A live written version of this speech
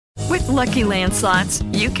Lucky Land Slots,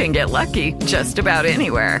 you can get lucky just about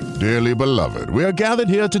anywhere. Dearly beloved, we are gathered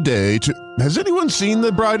here today to... Has anyone seen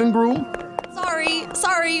the bride and groom?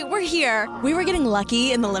 Sorry, we're here. We were getting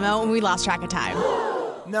lucky in the limo and we lost track of time.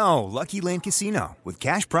 No, Lucky Land Casino, with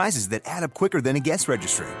cash prizes that add up quicker than a guest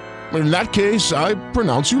registry. In that case, I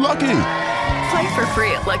pronounce you lucky. Play for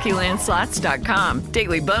free at LuckyLandSlots.com.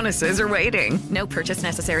 Daily bonuses are waiting. No purchase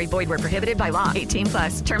necessary. Void where prohibited by law.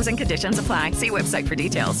 18+. Terms and conditions apply. See website for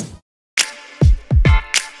details.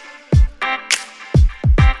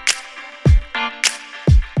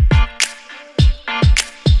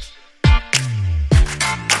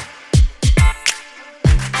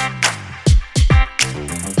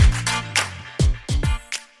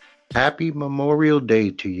 Happy Memorial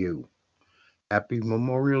Day to you. Happy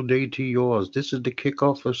Memorial Day to yours. This is the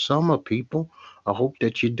kickoff of summer, people. I hope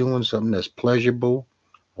that you're doing something that's pleasurable.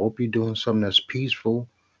 I hope you're doing something that's peaceful.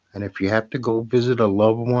 And if you have to go visit a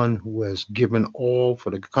loved one who has given all for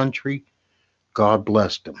the country, God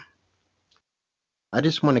bless them. I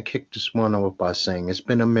just want to kick this one off by saying it's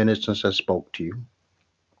been a minute since I spoke to you.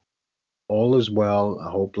 All is well. I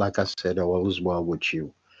hope, like I said, all is well with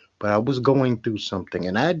you. But I was going through something,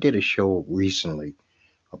 and I did a show recently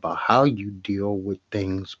about how you deal with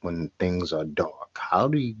things when things are dark. How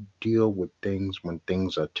do you deal with things when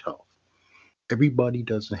things are tough? Everybody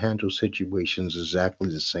doesn't handle situations exactly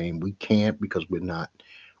the same. We can't, because we're not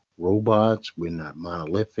robots, we're not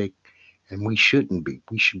monolithic, and we shouldn't be.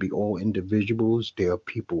 We should be all individuals. There are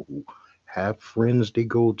people who have friends they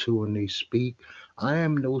go to and they speak. I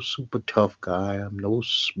am no super tough guy. I'm no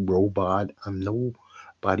robot. I'm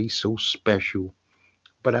nobody so special.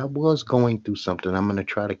 But I was going through something. I'm going to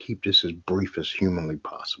try to keep this as brief as humanly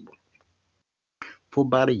possible. For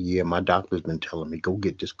about a year, my doctor's been telling me, go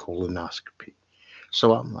get this colonoscopy.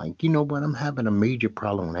 So I'm like, you know what? I'm having a major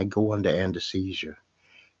problem when I go under anesthesia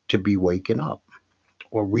to be waking up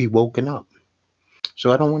or re-woken up.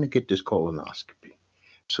 So I don't want to get this colonoscopy.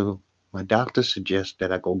 So my doctor suggests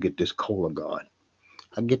that I go get this Cologuard.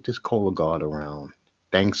 I get this Cologuard around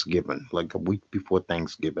Thanksgiving, like a week before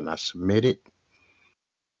Thanksgiving. I submit it.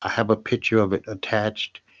 I have a picture of it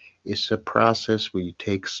attached. It's a process where you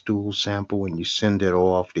take stool sample and you send it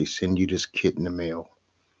off. They send you this kit in the mail.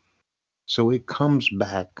 So it comes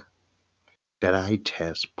back that I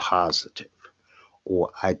test positive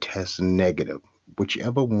or I test negative,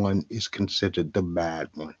 whichever one is considered the bad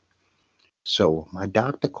one. So my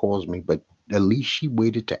doctor calls me, but at least she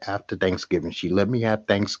waited to after Thanksgiving. She let me have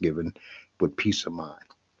Thanksgiving with peace of mind.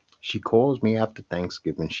 She calls me after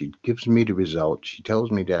Thanksgiving. She gives me the results. She tells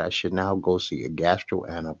me that I should now go see a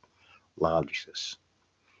gastroenterologist.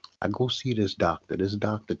 I go see this doctor. This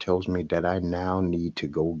doctor tells me that I now need to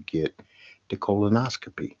go get the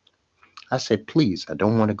colonoscopy. I said, please, I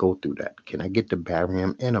don't want to go through that. Can I get the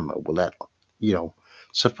barium enema? Will that,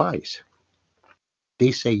 suffice?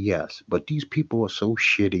 They say yes, but these people are so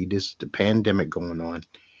shitty. This is the pandemic going on.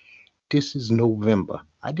 This is November.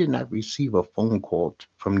 I did not receive a phone call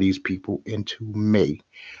from these people into May.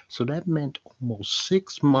 So that meant almost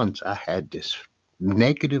 6 months I had this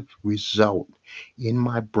negative result in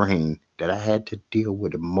my brain that I had to deal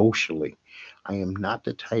with emotionally. I am not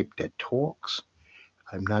the type that talks.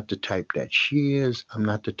 I'm not the type that shares. I'm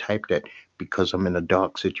not the type that, because I'm in a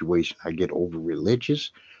dark situation, I get over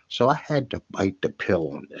religious. So I had to bite the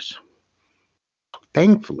pill on this.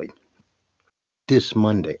 Thankfully, this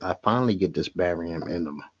Monday, I finally get this barium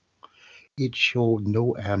enema. It showed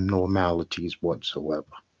no abnormalities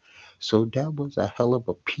whatsoever. So that was a hell of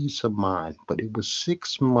a peace of mind. But it was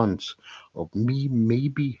 6 months of me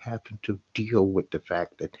maybe having to deal with the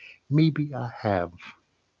fact that maybe I have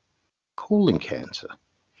colon cancer.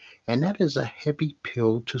 And that is a heavy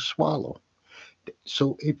pill to swallow.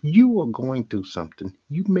 So if you are going through something,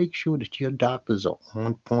 you make sure that your doctors are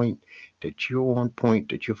on point, that you're on point,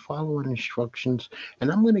 that you're following instructions.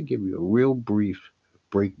 And I'm going to give you a real brief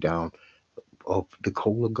breakdown of the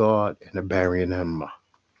Cologuard and the barium enema.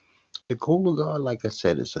 The Cologuard, like I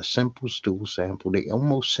said, is a simple stool sample. They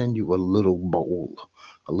almost send you a little bowl,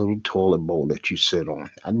 a little toilet bowl that you sit on.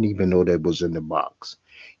 I didn't even know that was in the box.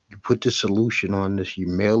 You put the solution on this, you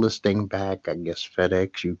mail this thing back, I guess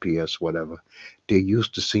FedEx, UPS, whatever. They're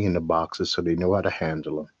used to seeing the boxes, so they know how to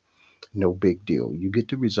handle them. No big deal. You get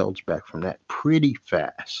the results back from that pretty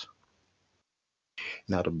fast.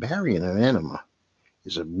 Now, the barium enema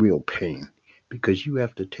is a real pain because you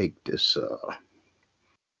have to take this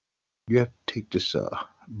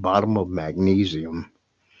bottom of magnesium,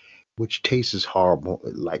 which tastes horrible,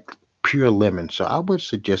 like pure lemon. So I would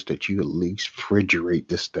suggest that you at least refrigerate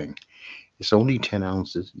this thing. It's only 10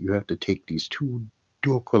 ounces. You have to take these 2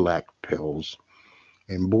 Dulcolac pills.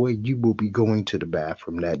 And boy, you will be going to the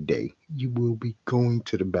bathroom that day. You will be going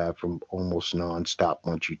to the bathroom almost nonstop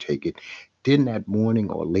once you take it. Then that morning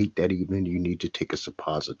or late that evening, you need to take a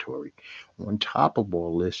suppository. On top of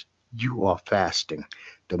all this, you are fasting.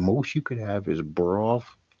 The most you could have is broth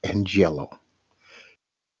and jello,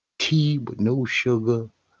 tea with no sugar,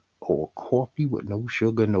 or coffee with no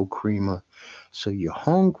sugar, no creamer. So you're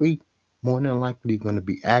hungry, more than likely going to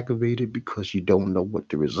be aggravated because you don't know what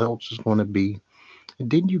the results is going to be. And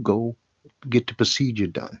then you go get the procedure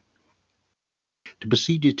done. The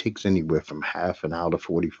procedure takes anywhere from half an hour to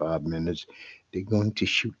 45 minutes. They're going to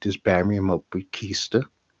shoot this barium up with keister.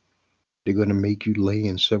 They're going to make you lay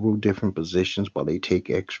in several different positions while they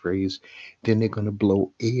take x-rays. Then they're going to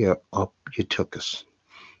blow air up your tuchus.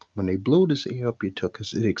 When they blow this air up your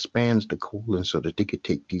tuchus, it expands the colon so that they can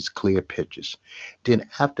take these clear pictures. Then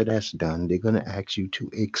after that's done, they're going to ask you to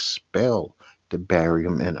expel the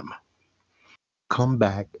barium in them. Come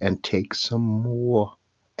back and take some more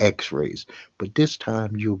x-rays. But this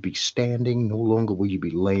time you'll be standing, no longer will you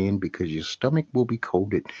be laying because your stomach will be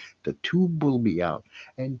coated, the tube will be out.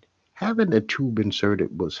 And having the tube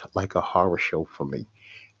inserted was like a horror show for me.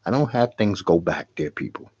 I don't have things go back there,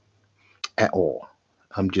 people, at all.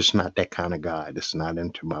 I'm just not that kind of guy. That's not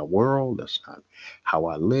into my world. That's not how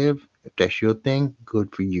I live. If that's your thing,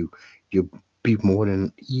 good for you. You'll be more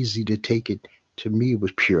than easy to take it. To me, it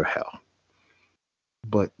was pure hell.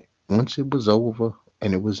 But once it was over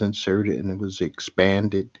and it was inserted and it was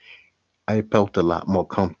expanded, I felt a lot more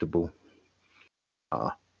comfortable. Uh,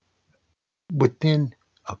 Within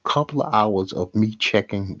a couple of hours of me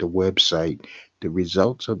checking the website, the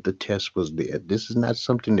results of the test was there. This is not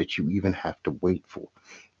something that you even have to wait for.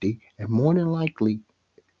 And more than likely,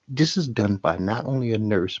 this is done by not only a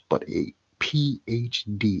nurse, but a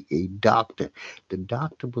PhD, a doctor. The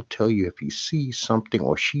doctor will tell you if he sees something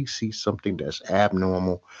or she sees something that's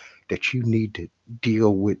abnormal that you need to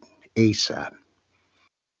deal with ASAP.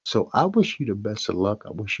 So I wish you the best of luck.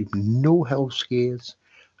 I wish you no health scares.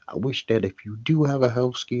 I wish that if you do have a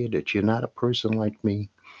health scare, that you're not a person like me.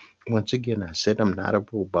 Once again, I said I'm not a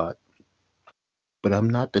robot, but I'm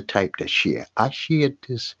not the type that share. I shared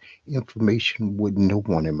this information with no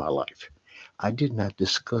one in my life. I did not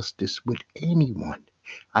discuss this with anyone.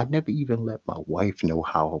 I never even let my wife know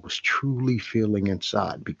how I was truly feeling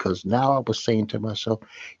inside because now I was saying to myself,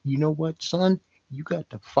 you know what, son? You got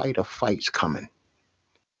to fight a fight's coming.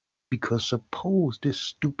 Because suppose this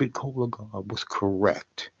stupid Cologuard was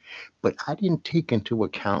correct, but I didn't take into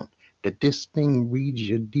account that this thing reads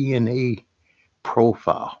your DNA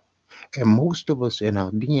profile. And most of us in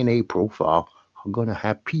our DNA profile are going to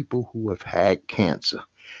have people who have had cancer.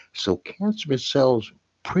 So cancerous cells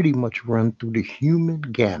pretty much run through the human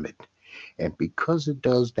gamut. And because it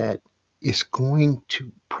does that, it's going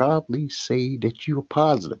to probably say that you're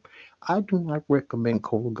positive. I do not recommend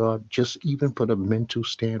Cologuard just even for the mental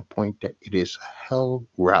standpoint that it is a hell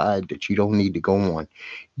ride that you don't need to go on.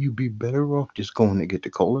 You'd be better off just going to get the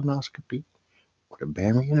colonoscopy or the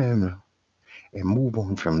barium and move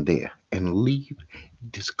on from there and leave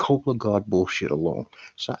this Cologuard bullshit alone.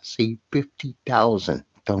 So I say 50,000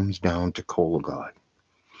 thumbs down to Cologuard.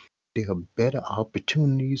 There are better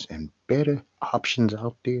opportunities and better options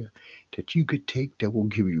out there that you could take that will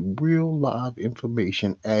give you real live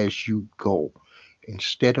information as you go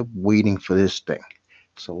instead of waiting for this thing.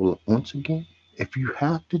 So, look, once again, if you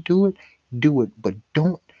have to do it, but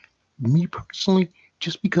don't, me personally,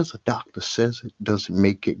 just because a doctor says it doesn't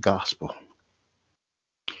make it gospel.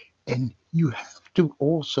 And you have to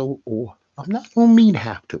also, or I'm not going to mean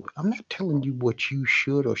have to. I'm not telling you what you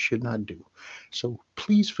should or should not do. So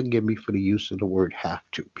please forgive me for the use of the word have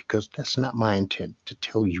to, because that's not my intent to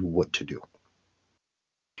tell you what to do.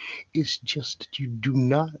 It's just that you do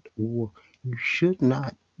not or you should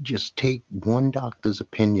not just take one doctor's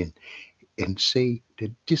opinion and say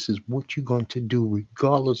that this is what you're going to do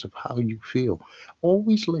regardless of how you feel.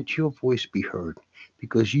 Always let your voice be heard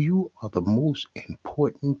because you are the most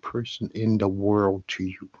important person in the world to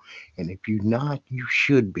you. And if you're not, you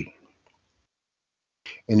should be.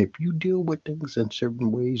 And if you deal with things in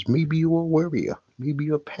certain ways, maybe you're a worrier, maybe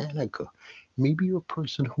you're a panicker, maybe you're a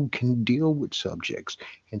person who can deal with subjects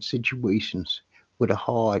and situations with a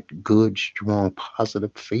heart, good, strong,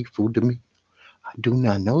 positive, faithful to me. I do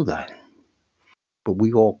not know that, but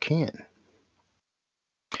we all can.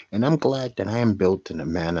 And I'm glad that I am built in a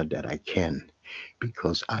manner that I can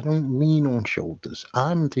because I don't lean on shoulders.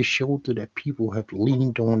 I'm the shoulder that people have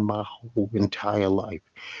leaned on my whole entire life.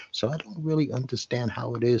 So I don't really understand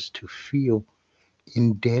how it is to feel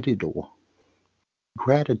indebted or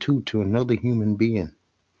gratitude to another human being.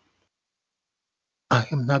 I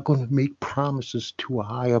am not going to make promises to a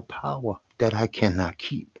higher power that I cannot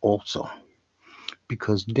keep also,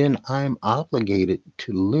 because then I'm obligated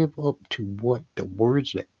to live up to what the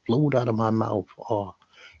words that flowed out of my mouth are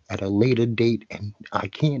at a later date, and I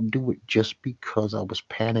can't do it just because I was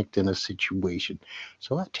panicked in a situation.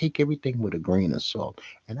 So I take everything with a grain of salt,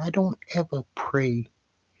 and I don't ever pray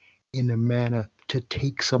in a manner to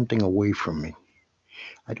take something away from me.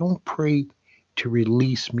 I don't pray to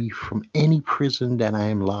release me from any prison that I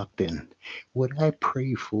am locked in. What I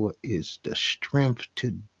pray for is the strength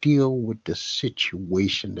to deal with the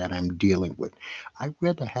situation that I'm dealing with. I'd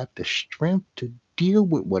rather have the strength to deal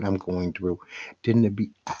with what I'm going through than to be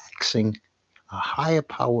asking a higher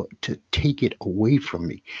power to take it away from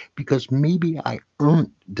me, because maybe I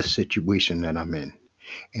earned the situation that I'm in.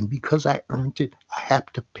 And because I earned it, I have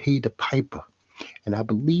to pay the piper. And I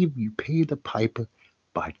believe you pay the piper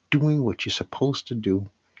by doing what you're supposed to do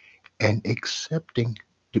and accepting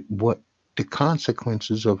what the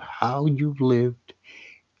consequences of how you've lived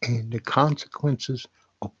and the consequences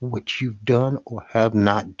of what you've done or have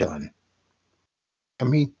not done. I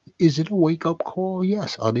mean, is it a wake up call?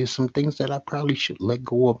 Yes. Are there some things that I probably should let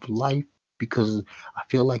go of life because I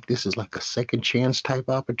feel like this is like a second chance type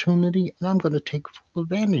opportunity and I'm going to take full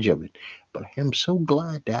advantage of it? But I am so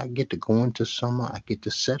glad that I get to go into summer. I get to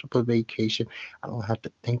set up a vacation. I don't have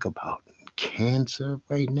to think about cancer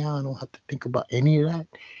right now. I don't have to think about any of that.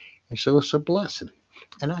 And so it's a blessing.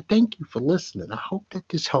 And I thank you for listening. I hope that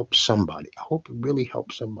this helps somebody. I hope it really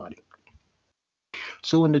helps somebody.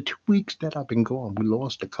 So in the 2 weeks that I've been gone, we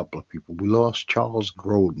lost a couple of people. We lost Charles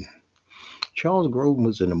Grodin. Charles Grodin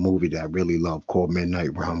was in a movie that I really love called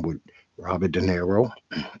Midnight Run with Robert De Niro.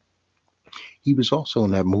 He was also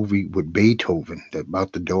in that movie with Beethoven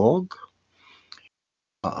about the dog.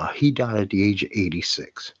 He died at the age of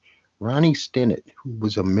 86. Ronnie Stinnett, who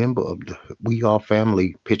was a member of the We Are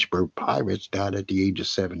Family Pittsburgh Pirates, died at the age of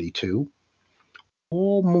 72.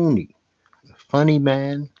 Paul Mooney, a funny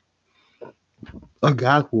man, a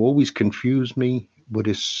guy who always confused me with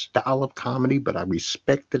his style of comedy, but I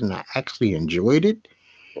respected and I actually enjoyed it.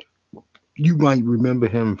 You might remember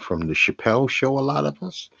him from the Chappelle Show, a lot of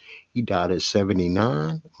us. He died at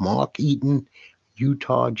 79. Mark Eaton,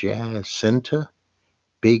 Utah Jazz Center,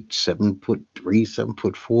 big 7'3",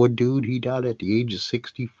 7'4" dude. He died at the age of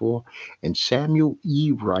 64. And Samuel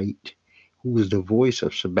E. Wright, who was the voice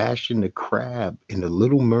of Sebastian the Crab in The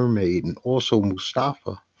Little Mermaid and also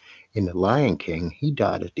Mustafa in The Lion King, he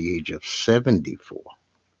died at the age of 74.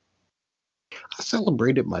 I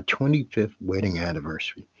celebrated my 25th wedding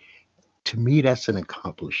anniversary. To me, that's an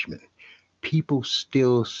accomplishment. People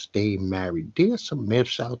still stay married. There's some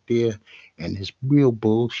myths out there, and it's real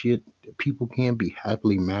bullshit. People can't be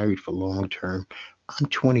happily married for long term. I'm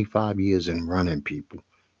 25 years and running, people.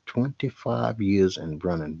 25 years and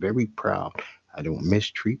running. Very proud. I don't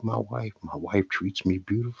mistreat my wife. My wife treats me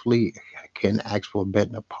beautifully. I can't ask for a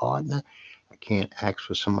better partner. I can't ask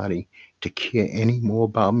for somebody to care any more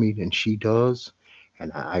about me than she does.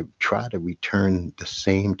 And I try to return the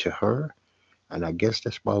same to her. And I guess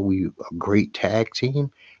that's why we a great tag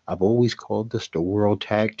team. I've always called this the World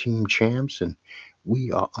Tag Team Champs, and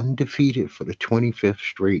we are undefeated for the 25th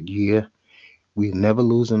straight year. We're never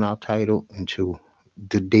losing our title until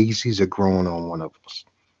the daisies are growing on one of us.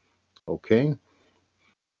 Okay?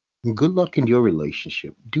 Good luck in your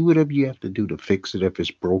relationship. Do whatever you have to do to fix it if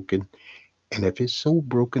it's broken. And if it's so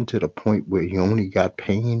broken to the point where you only got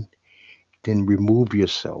pain, then remove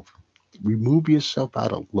yourself. Remove yourself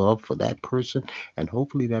out of love for that person, and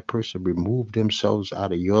hopefully that person remove themselves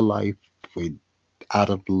out of your life out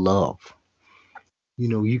of love. You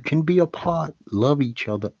know, you can be apart, love each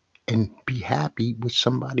other, and be happy with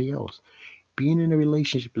somebody else. Being in a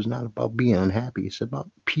relationship is not about being unhappy. It's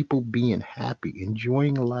about people being happy,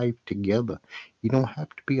 enjoying life together. You don't have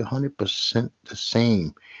to be 100% the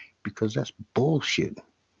same because that's bullshit.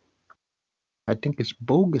 I think it's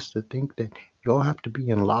bogus to think that y'all have to be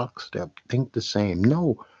in lockstep, think the same.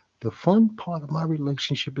 No, the fun part of my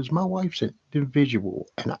relationship is my wife's an individual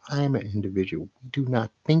and I'm an individual. We do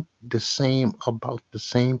not think the same about the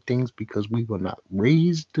same things because we were not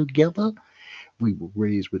raised together. We were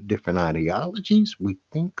raised with different ideologies. We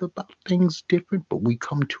think about things different, but we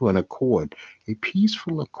come to an accord, a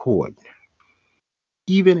peaceful accord,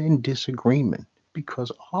 even in disagreement,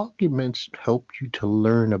 because arguments help you to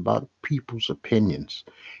learn about people's opinions.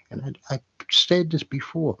 And I said this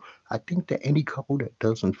before. I think that any couple that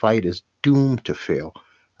doesn't fight is doomed to fail.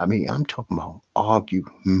 I mean, I'm talking about argue,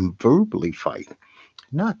 verbally fight,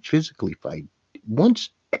 not physically fight. Once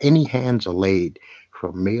any hands are laid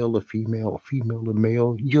from male to female or female to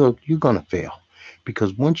male, you're gonna fail.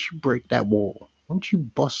 Because once you break that wall, Once you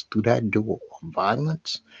bust through that door of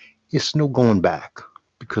violence, it's no going back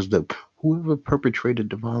because the whoever perpetrated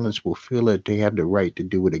the violence will feel that they have the right to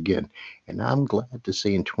do it again. And I'm glad to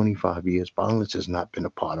say in 25 years, violence has not been a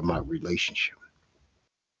part of my relationship.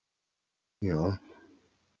 You know,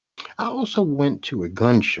 I also went to a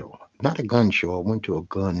gun show. Not a gun show, I went to a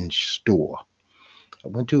gun store. I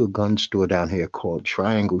went to a gun store down here called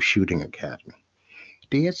Triangle Shooting Academy.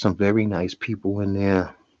 They had some very nice people in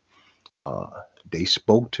there. Uh, they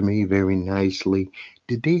spoke to me very nicely.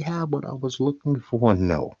 Did they have what I was looking for?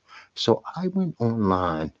 No. So I went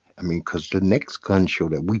online. I mean, because the next gun show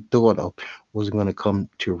that we thought of was going to come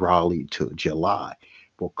to Raleigh to July.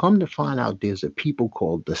 Well, come to find out, there's a people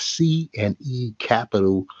called the C&E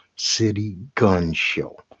Capital City Gun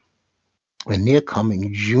Show. And they're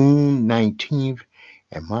coming June 19th,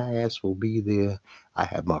 and my ass will be there. I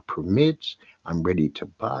have my permits. I'm ready to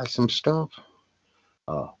buy some stuff.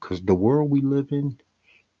 Because the world we live in,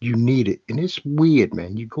 you need it. And it's weird,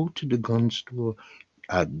 man. You go to the gun store.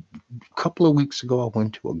 A couple of weeks ago, I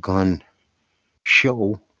went to a gun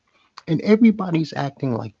show, and everybody's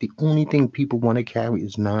acting like the only thing people want to carry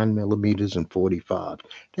is 9mm and 45.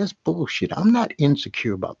 That's bullshit. I'm not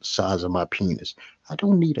insecure about the size of my penis. I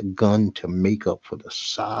don't need a gun to make up for the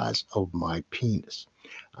size of my penis.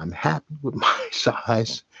 I'm happy with my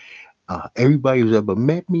size. Everybody who's ever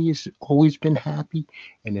met me has always been happy,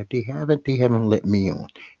 and if they haven't let me on.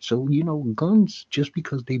 So, guns, just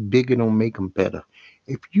because they bigger don't make them better.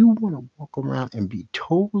 If you want to walk around and be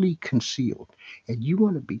totally concealed, and you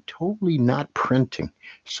want to be totally not printing,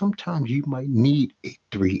 sometimes you might need a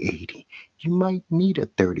 380. You might need a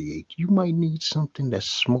 38. You might need something that's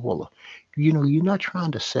smaller. You're not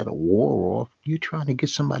trying to set a war off. You're trying to get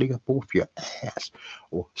somebody up off your ass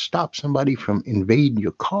or stop somebody from invading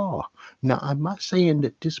your car. Now, I'm not saying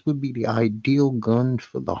that this would be the ideal gun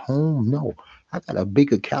for the home. No, I got a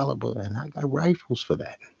bigger caliber and I got rifles for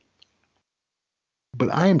that. But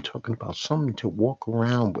I am talking about something to walk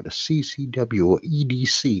around with a CCW or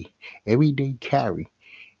EDC, everyday carry.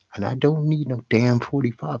 And I don't need no damn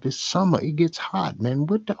 45. It's summer. It gets hot, man.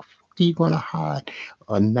 What the fuck are you going to hide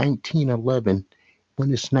a 1911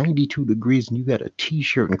 when it's 92 degrees and you got a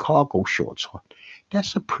t-shirt and cargo shorts on?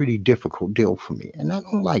 That's a pretty difficult deal for me. And I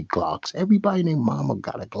don't like Glocks. Everybody named Mama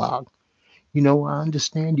got a Glock. I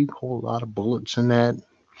understand you hold a lot of bullets in that.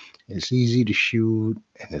 It's easy to shoot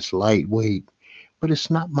and it's lightweight, but it's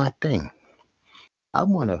not my thing. I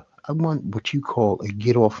want what you call a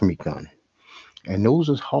get off me gun. And those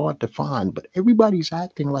are hard to find, but everybody's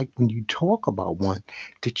acting like when you talk about one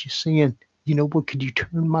that you're saying, could you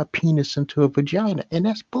turn my penis into a vagina? And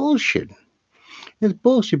that's bullshit. It's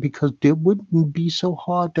bullshit because they wouldn't be so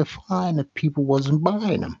hard to find if people wasn't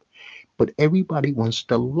buying them. But everybody wants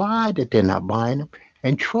to lie that they're not buying them.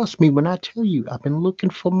 And trust me when I tell you, I've been looking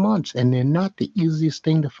for months and they're not the easiest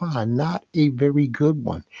thing to find, not a very good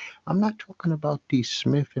one. I'm not talking about the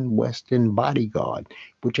Smith & Wesson Bodyguard,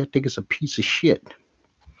 which I think is a piece of shit.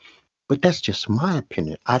 But that's just my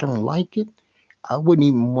opinion. I don't like it. I wouldn't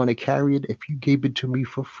even want to carry it if you gave it to me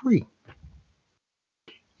for free.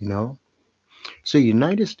 So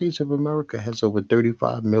United States of America has over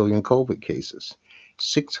 35 million COVID cases.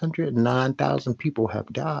 609,000 people have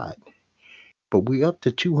died. But we're up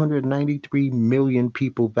to 293 million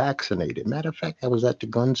people vaccinated. Matter of fact, I was at the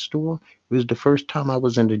gun store. It was the first time I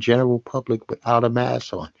was in the general public without a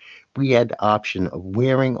mask on. We had the option of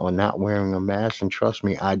wearing or not wearing a mask. And trust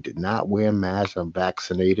me, I did not wear a mask. I'm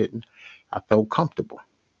vaccinated. I felt comfortable.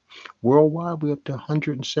 Worldwide, we're up to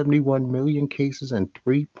 171 million cases and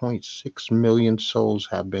 3.6 million souls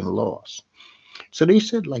have been lost. So they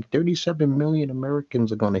said like 37 million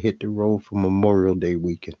Americans are going to hit the road for Memorial Day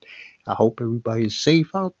weekend. I hope everybody's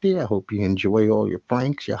safe out there. I hope you enjoy all your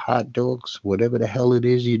franks, your hot dogs, whatever the hell it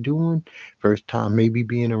is you're doing. First time maybe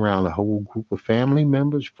being around a whole group of family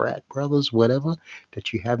members, frat brothers, whatever,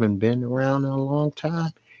 that you haven't been around in a long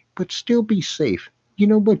time. But still be safe.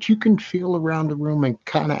 But you can feel around the room and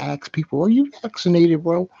kind of ask people, are you vaccinated,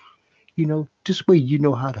 bro? This way you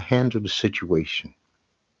know how to handle the situation.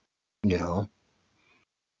 This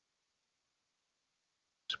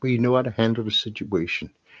way you know how to handle the situation.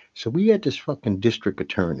 So we had this fucking district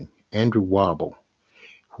attorney, Andrew Wobble,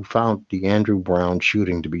 who found the Andrew Brown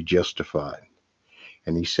shooting to be justified.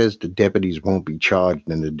 And he says the deputies won't be charged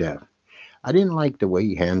in the death. I didn't like the way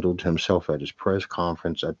he handled himself at his press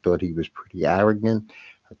conference. I thought he was pretty arrogant.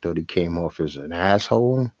 I thought he came off as an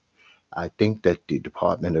asshole. I think that the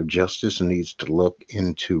Department of Justice needs to look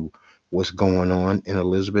into what's going on in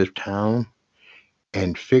Elizabethtown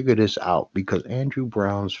and figure this out, because Andrew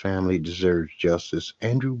Brown's family deserves justice.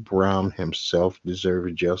 Andrew Brown himself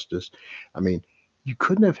deserves justice. I mean, You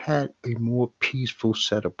couldn't have had a more peaceful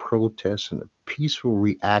set of protests and a peaceful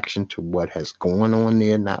reaction to what has gone on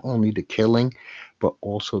there, not only the killing, but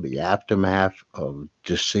also the aftermath of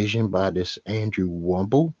decision by this Andrew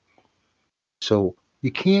Wumble. So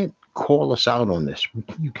you can't call us out on this.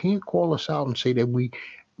 You can't call us out and say that we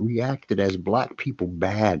reacted as black people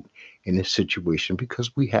bad in this situation,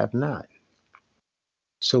 because we have not.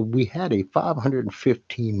 So we had a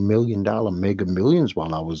 $515 million Mega Millions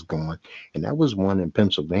while I was gone, and that was one in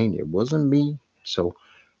Pennsylvania. It wasn't me. So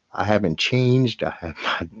I haven't changed. I have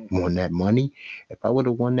not won that money. If I would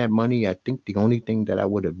have won that money, I think the only thing that I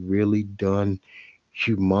would have really done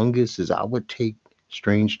humongous is I would take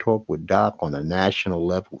Strange Talk with Doc on a national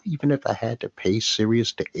level. Even if I had to pay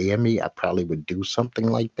Sirius to air me, I probably would do something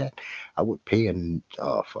like that. I would pay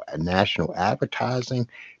for a national advertising,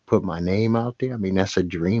 put my name out there. I mean, that's a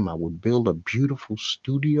dream. I would build a beautiful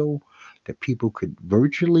studio that people could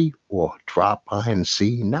virtually or drop by and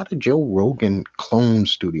see. Not a Joe Rogan clone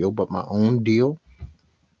studio, but my own deal.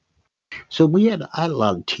 So I had a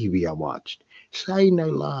lot of TV I watched. Saturday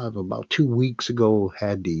Night Live about 2 weeks ago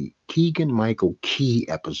had the Keegan Michael Key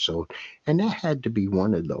episode, and that had to be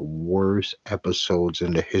one of the worst episodes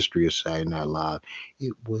in the history of Saturday Night Live.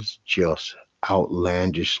 It was just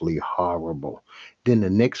outlandishly horrible. Then the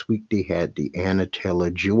next week they had the Anna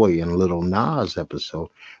Taylor-Joy and Little Nas episode,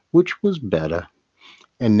 which was better,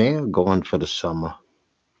 and they're gone for the summer.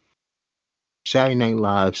 Saturday Night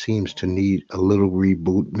Live seems to need a little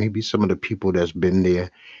reboot. Maybe some of the people that's been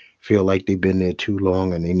there feel like they've been there too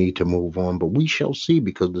long and they need to move on. But we shall see,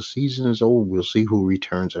 because the season is old. We'll see who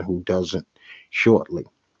returns and who doesn't shortly.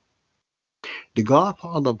 The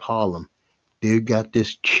Godfather of Harlem, they got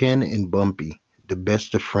this Chin and Bumpy, the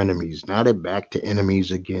best of frenemies. Now they're back to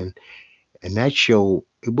enemies again. And that show,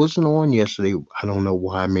 it wasn't on yesterday. I don't know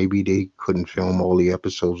why. Maybe they couldn't film all the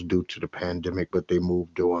episodes due to the pandemic, but they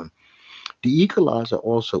moved on. The Equalizer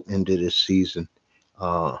also ended this season.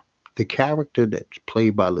 The character that's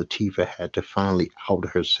played by Latifah had to finally out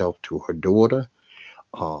herself to her daughter.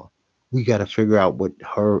 We got to figure out what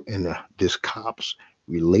her and this cop's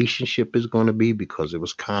relationship is going to be, because it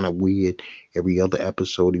was kind of weird. Every other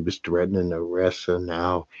episode, he was threatening to arrest her.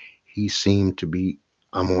 Now he seemed to be,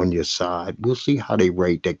 I'm on your side. We'll see how they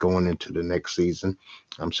rate that going into the next season.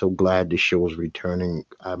 I'm so glad the show is returning.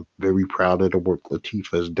 I'm very proud of the work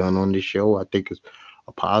Latifah has done on the show. I think it's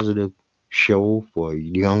a positive show for a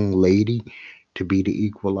young lady to be the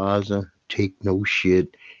equalizer, take no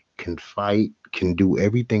shit, can fight, can do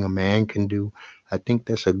everything a man can do. I think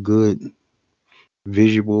that's a good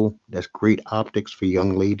visual. That's great optics for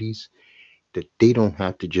young ladies, that they don't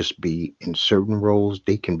have to just be in certain roles.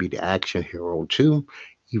 They can be the action hero too,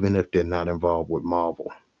 even if they're not involved with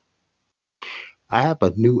Marvel. I have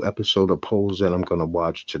a new episode of Pose that I'm going to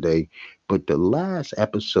watch today, but the last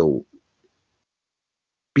episode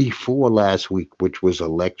before last week, which was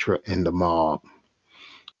Elektra and the Mob,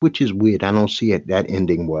 which is weird. I don't see that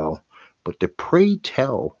ending well. But the Pray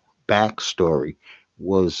Tell backstory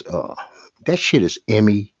was, that shit is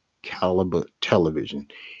Emmy caliber television.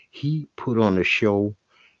 He put on a show.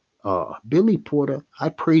 Billy Porter, I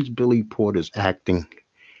praise Billy Porter's acting.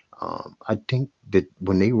 I think that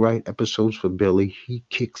when they write episodes for Billy, he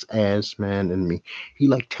kicks ass, man. And he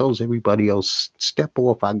like tells everybody else, step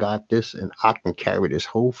off, I got this, and I can carry this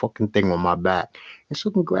whole fucking thing on my back. And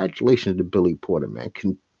so congratulations to Billy Porter, man.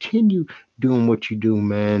 Continue doing what you do,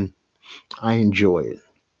 man. I enjoy it.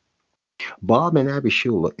 Bob and Abby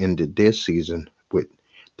Schuler ended their season with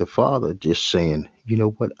the father just saying, you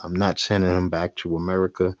know what, I'm not sending him back to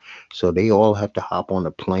America. So they all have to hop on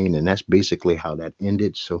a plane. And that's basically how that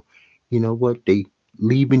ended. So, you know what, they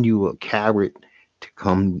leaving you a carrot to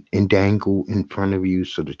come and dangle in front of you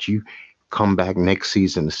so that you come back next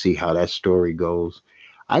season to see how that story goes.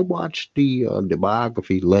 I watched the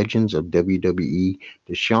biography Legends of WWE,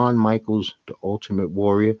 the Shawn Michaels, the Ultimate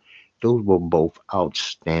Warrior. Those were both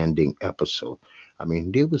outstanding episodes. I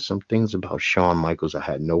mean, there were some things about Shawn Michaels I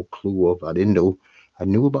had no clue of. I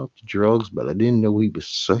knew about the drugs, but I didn't know he was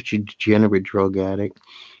such a degenerate drug addict.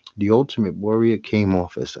 The Ultimate Warrior came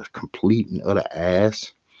off as a complete and utter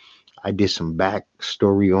ass. I did some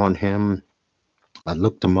backstory on him. I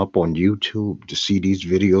looked him up on YouTube to see these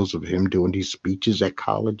videos of him doing these speeches at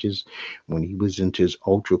colleges when he was into his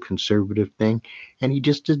ultra conservative thing. And he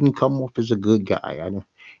just didn't come off as a good guy.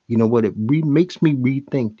 You know what? It makes me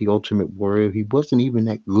rethink the Ultimate Warrior. He wasn't even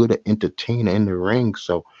that good an entertainer in the ring.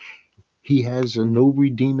 So he has no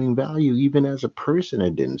redeeming value, even as a person,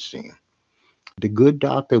 it didn't seem. The Good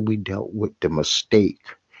Doctor, we dealt with the mistake.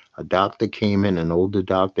 A doctor came in, an older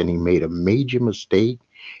doctor, and he made a major mistake.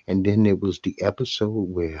 And then there was the episode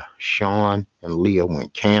where Sean and Leah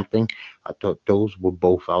went camping. I thought those were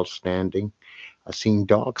both outstanding. I seen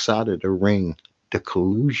Dark Side of the Ring, the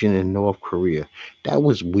collusion in North Korea. That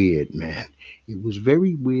was weird, man. It was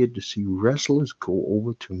very weird to see wrestlers go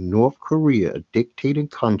over to North Korea, a dictating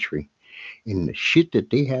country, and the shit that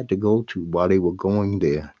they had to go to while they were going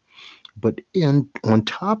there. But on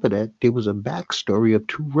top of that, there was a backstory of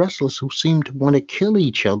two wrestlers who seemed to want to kill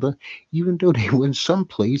each other, even though they were in some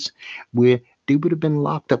place where they would have been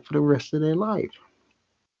locked up for the rest of their life.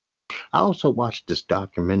 I also watched this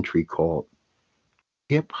documentary called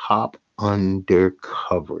Hip Hop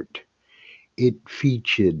Undercovered. It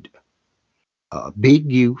featured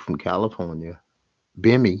Big U from California,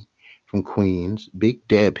 Bimmy from Queens, Big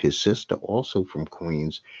Deb, his sister, also from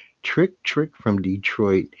Queens, Trick from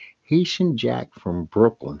Detroit, Haitian Jack from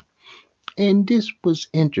Brooklyn. And this was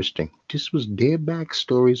interesting. This was their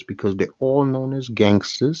backstories because they're all known as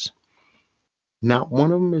gangsters. Not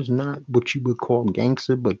one of them is not what you would call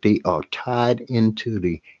gangster, but they are tied into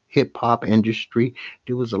the hip hop industry.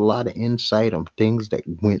 There was a lot of insight on things that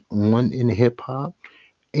went on in hip hop.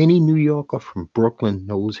 Any New Yorker from Brooklyn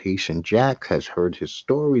knows Haitian Jack, has heard his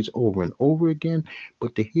stories over and over again,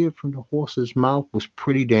 but to hear from the horse's mouth was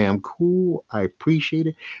pretty damn cool. I appreciate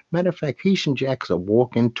it. Matter of fact, Haitian Jack's a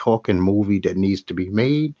walking, talking movie that needs to be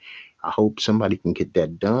made. I hope somebody can get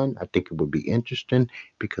that done. I think it would be interesting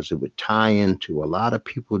because it would tie into a lot of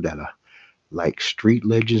people that are like street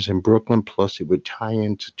legends in Brooklyn, plus it would tie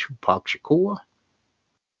into Tupac Shakur.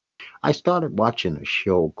 I started watching a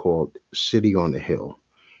show called City on the Hill.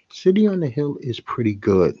 City on the Hill is pretty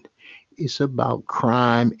good. It's about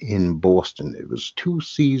crime in Boston. It was 2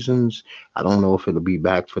 seasons. I don't know if it'll be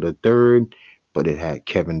back for the third, but it had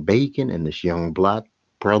Kevin Bacon and this young black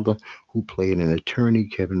brother who played an attorney.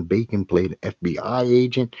 Kevin Bacon played an FBI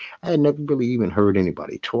agent. I had never really even heard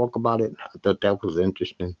anybody talk about it. I thought that was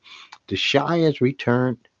interesting. The Chi has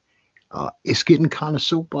returned. It's getting kind of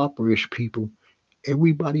soap opera-ish, people.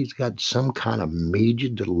 Everybody's got some kind of major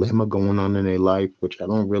dilemma going on in their life, which I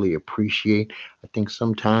don't really appreciate. I think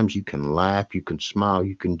sometimes you can laugh, you can smile,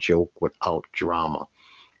 you can joke without drama.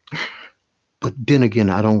 But then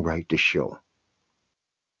again, I don't write the show.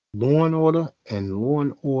 Law and Order and Law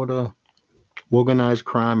and Order Organized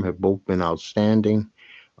Crime have both been outstanding.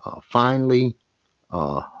 Finally,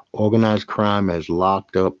 Organized Crime has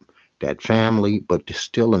locked up that family, but there's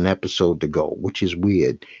still an episode to go, which is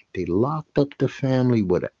weird. They locked up the family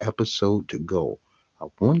with an episode to go. I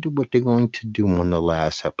wonder what they're going to do on the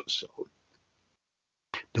last episode.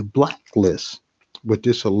 The Blacklist with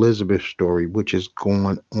this Elizabeth story, which is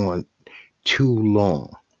going on too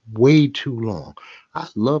long, way too long. I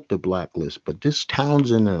love The Blacklist, but this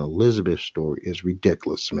Townsend and Elizabeth story is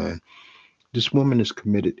ridiculous, man. This woman has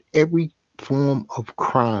committed every form of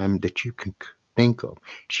crime that you can think of.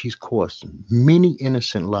 She's cost many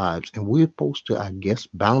innocent lives, and we're supposed to, I guess,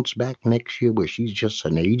 bounce back next year where she's just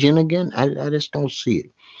an agent again. I just don't see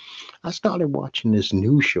it. I started watching this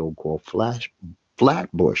new show called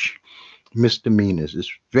Flatbush Misdemeanors.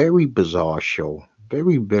 It's very bizarre show.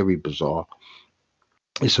 Very, very bizarre.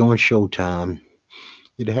 It's on Showtime.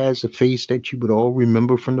 It has a face that you would all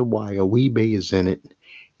remember from The Wire. Weebay is in it.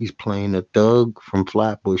 He's playing a thug from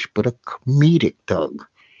Flatbush, but a comedic thug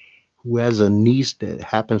who has a niece that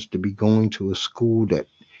happens to be going to a school that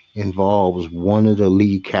involves one of the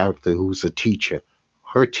lead characters who's a teacher,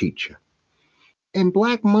 her teacher. And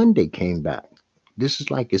Black Monday came back. This is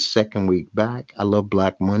like his second week back. I love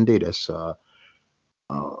Black Monday. That's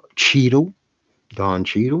Cheadle, Don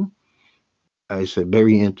Cheadle. It's a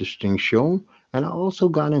very interesting show. And I also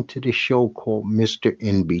got into this show called Mr.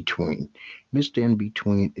 In Between. Mr. In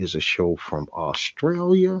Between is a show from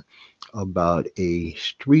Australia about a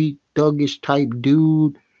street thuggish type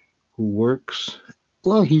dude who works.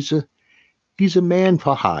 Well, he's a man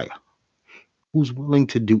for hire who's willing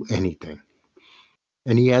to do anything.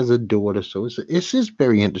 And he has a daughter, so it's just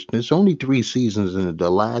very interesting. It's only 3 seasons, and the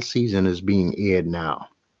last season is being aired now.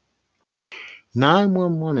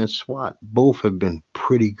 911 and SWAT both have been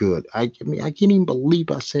pretty good. I mean, I can't even believe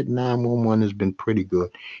I said 911 has been pretty good.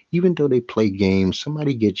 Even though they play games,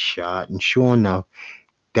 somebody gets shot, and sure enough,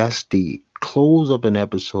 that's the close of an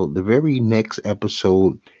episode. The very next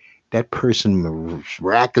episode, that person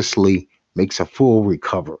miraculously makes a full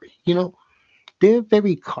recovery. You know, they're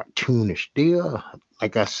very cartoonish. They're,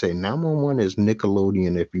 like I say, 911 is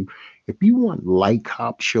Nickelodeon. If you want light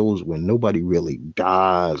cop shows where nobody really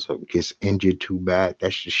dies or gets injured too bad,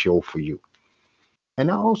 that's the show for you. And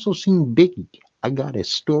I also seen Biggie. I got a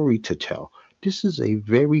story to tell. This is a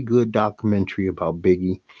very good documentary about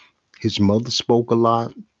Biggie. His mother spoke a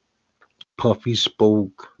lot, Puffy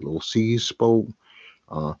spoke, Lil C spoke.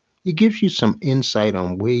 Uh, it gives you some insight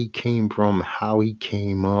on where he came from, how he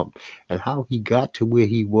came up, and how he got to where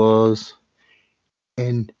he was,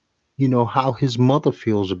 and how his mother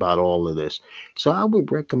feels about all of this. So I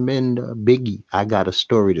would recommend Biggie. I Got a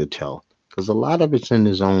Story to Tell, because a lot of it's in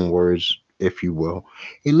his own words, if you will.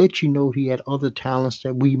 It lets you know he had other talents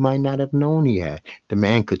that we might not have known he had. The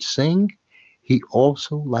man could sing. He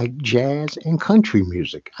also liked jazz and country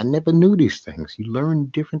music. I never knew these things. You learn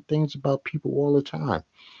different things about people all the time.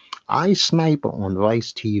 I Sniper on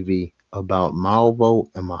Vice TV about Malvo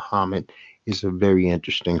and Muhammad is a very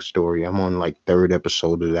interesting story. I'm on like third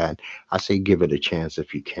episode of that. I say give it a chance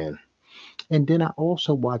if you can. And then I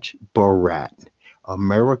also watch Borat,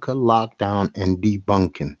 America Lockdown and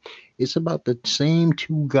Debunking. It's about the same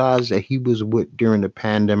two guys that he was with during the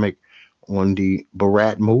pandemic on the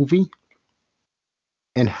Borat movie,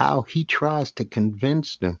 and how he tries to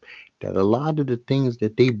convince them that a lot of the things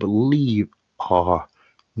that they believe are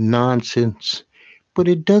nonsense. But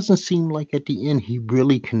it doesn't seem like at the end he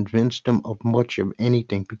really convinced them of much of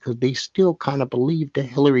anything, because they still kind of believe that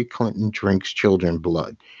Hillary Clinton drinks children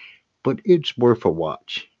blood. But it's worth a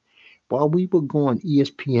watch. While we were going,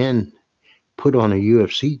 ESPN put on a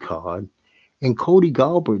UFC card, and Cody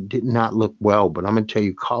Garbrandt did not look well, but I'm going to tell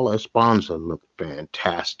you, Carla Esparza looked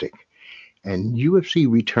fantastic. And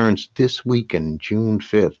UFC returns this weekend, June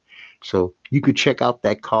 5th. So you could check out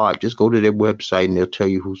that card. Just go to their website and they'll tell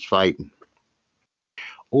you who's fighting.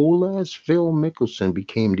 Olas Phil Mickelson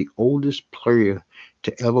became the oldest player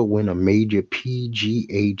to ever win a major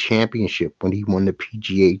PGA championship when he won the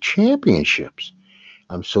PGA championships.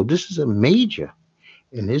 So this is a major.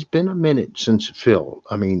 And it's been a minute since Phil.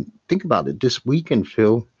 I mean, think about it. This weekend,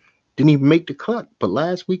 Phil didn't even make the cut. But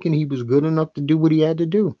last weekend, he was good enough to do what he had to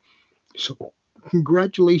do. So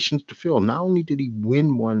congratulations to Phil. Not only did he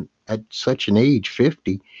win one at such an age,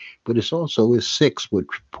 50, but it's also his sixth, which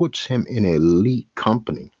puts him in elite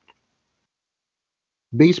company.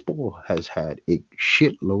 Baseball has had a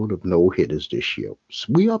shitload of no-hitters this year. So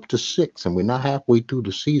we're up to 6, and we're not halfway through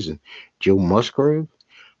the season. Joe Musgrove,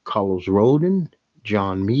 Carlos Rodon,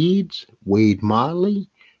 John Meads, Wade Miley,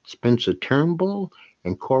 Spencer Turnbull,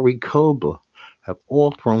 and Corey Kluber have all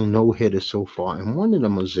thrown no-hitters so far, and one of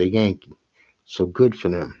them was a Yankee. So good for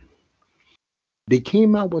them. They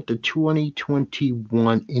came out with the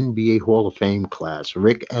 2021 NBA Hall of Fame class.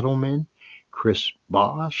 Rick Edelman, Chris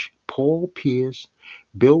Bosh, Paul Pierce,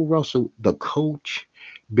 Bill Russell, the coach,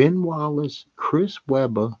 Ben Wallace, Chris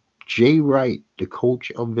Webber, Jay Wright, the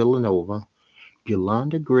coach of Villanova,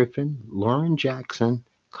 Yolanda Griffin, Lauren Jackson,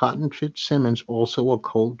 Cotton Fitzsimmons, also a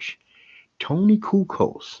coach, Tony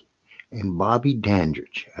Kukoc, and Bobby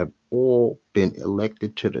Dandridge have all been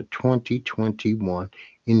elected to the 2021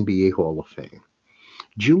 NBA Hall of Fame.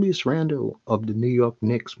 Julius Randle of the New York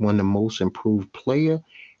Knicks won the Most Improved Player,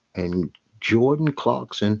 and Jordan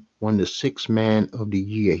Clarkson won the Sixth Man of the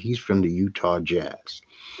Year. He's from the Utah Jazz.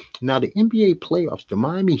 Now, the NBA playoffs, the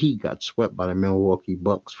Miami Heat got swept by the Milwaukee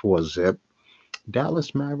Bucks 4-0.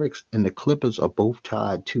 Dallas Mavericks and the Clippers are both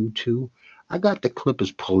tied 2-2. I got the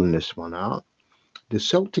Clippers pulling this one out. The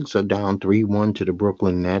Celtics are down 3-1 to the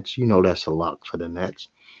Brooklyn Nets. You know that's a lock for the Nets.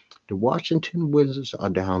 The Washington Wizards are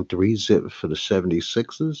down 3-0 for the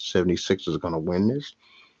 76ers. 76ers are going to win this.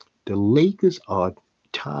 The Lakers are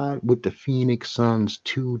tied with the Phoenix Suns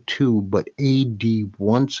 2-2, but AD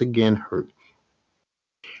once again hurt.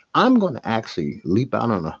 I'm going to actually leap out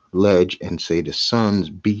on a ledge and say the Suns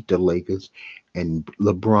beat the Lakers, and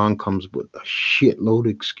LeBron comes with a shitload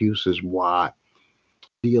of excuses why.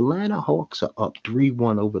 The Atlanta Hawks are up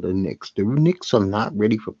 3-1 over the Knicks. The Knicks are not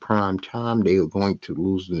ready for prime time. They are going to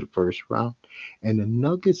lose in the first round. And the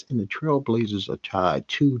Nuggets and the Trailblazers are tied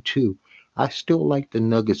 2-2. I still like the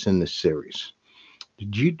Nuggets in the series.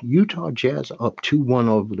 The Utah Jazz are up 2-1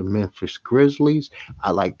 over the Memphis Grizzlies.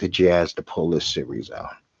 I like the Jazz to pull this series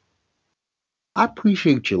out. I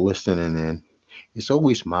appreciate you listening in. It's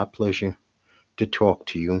always my pleasure to talk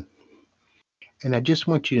to you. And I just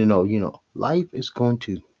want you to know, life is going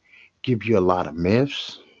to give you a lot of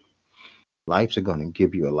myths. Life's going to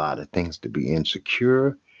give you a lot of things to be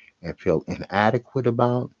insecure and feel inadequate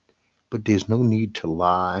about. But there's no need to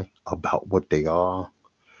lie about what they are.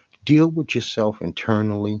 Deal with yourself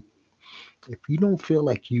internally. If you don't feel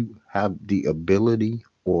like you have the ability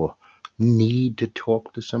or need to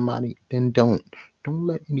talk to somebody, then don't. Don't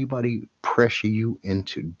let anybody pressure you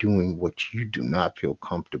into doing what you do not feel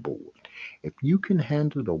comfortable with. If you can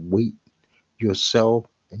handle the weight yourself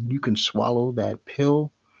and you can swallow that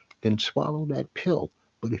pill, then swallow that pill.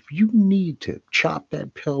 But if you need to chop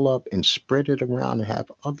that pill up and spread it around and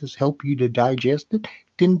have others help you to digest it,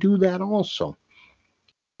 then do that also.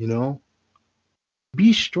 You know,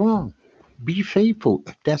 be strong, be faithful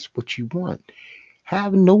if that's what you want.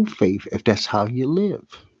 Have no faith if that's how you live.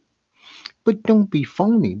 But don't be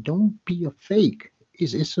phony. Don't be a fake.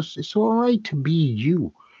 It's all right to be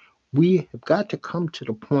you. We have got to come to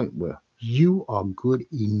the point where you are good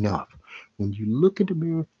enough. When you look in the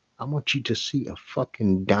mirror, I want you to see a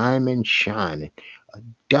fucking diamond shining. A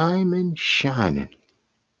diamond shining.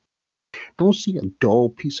 Don't see a dull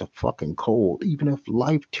piece of fucking coal. Even if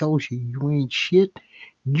life tells you you ain't shit,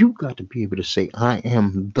 you got to be able to say, I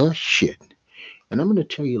am the shit. And I'm going to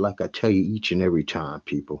tell you like I tell you each and every time,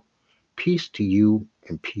 people. Peace to you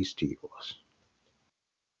and peace to yours.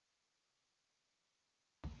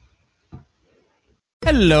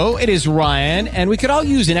 Hello, it is Ryan, and we could all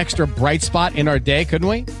use an extra bright spot in our day, couldn't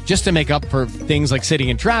we? Just to make up for things like sitting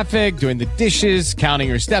in traffic, doing the dishes, counting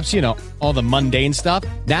your steps, you know, all the mundane stuff.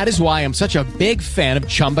 That is why I'm such a big fan of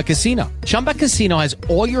Chumba Casino. Chumba Casino has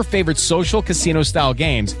all your favorite social casino-style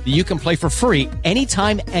games that you can play for free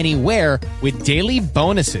anytime, anywhere with daily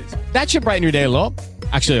bonuses. That should brighten your day a little.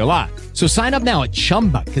 Actually, a lot. So sign up now at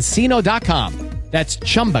ChumbaCasino.com. That's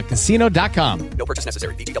ChumbaCasino.com. No purchase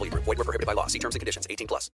necessary. VGW Group. Void where prohibited by law. See terms and conditions. 18+.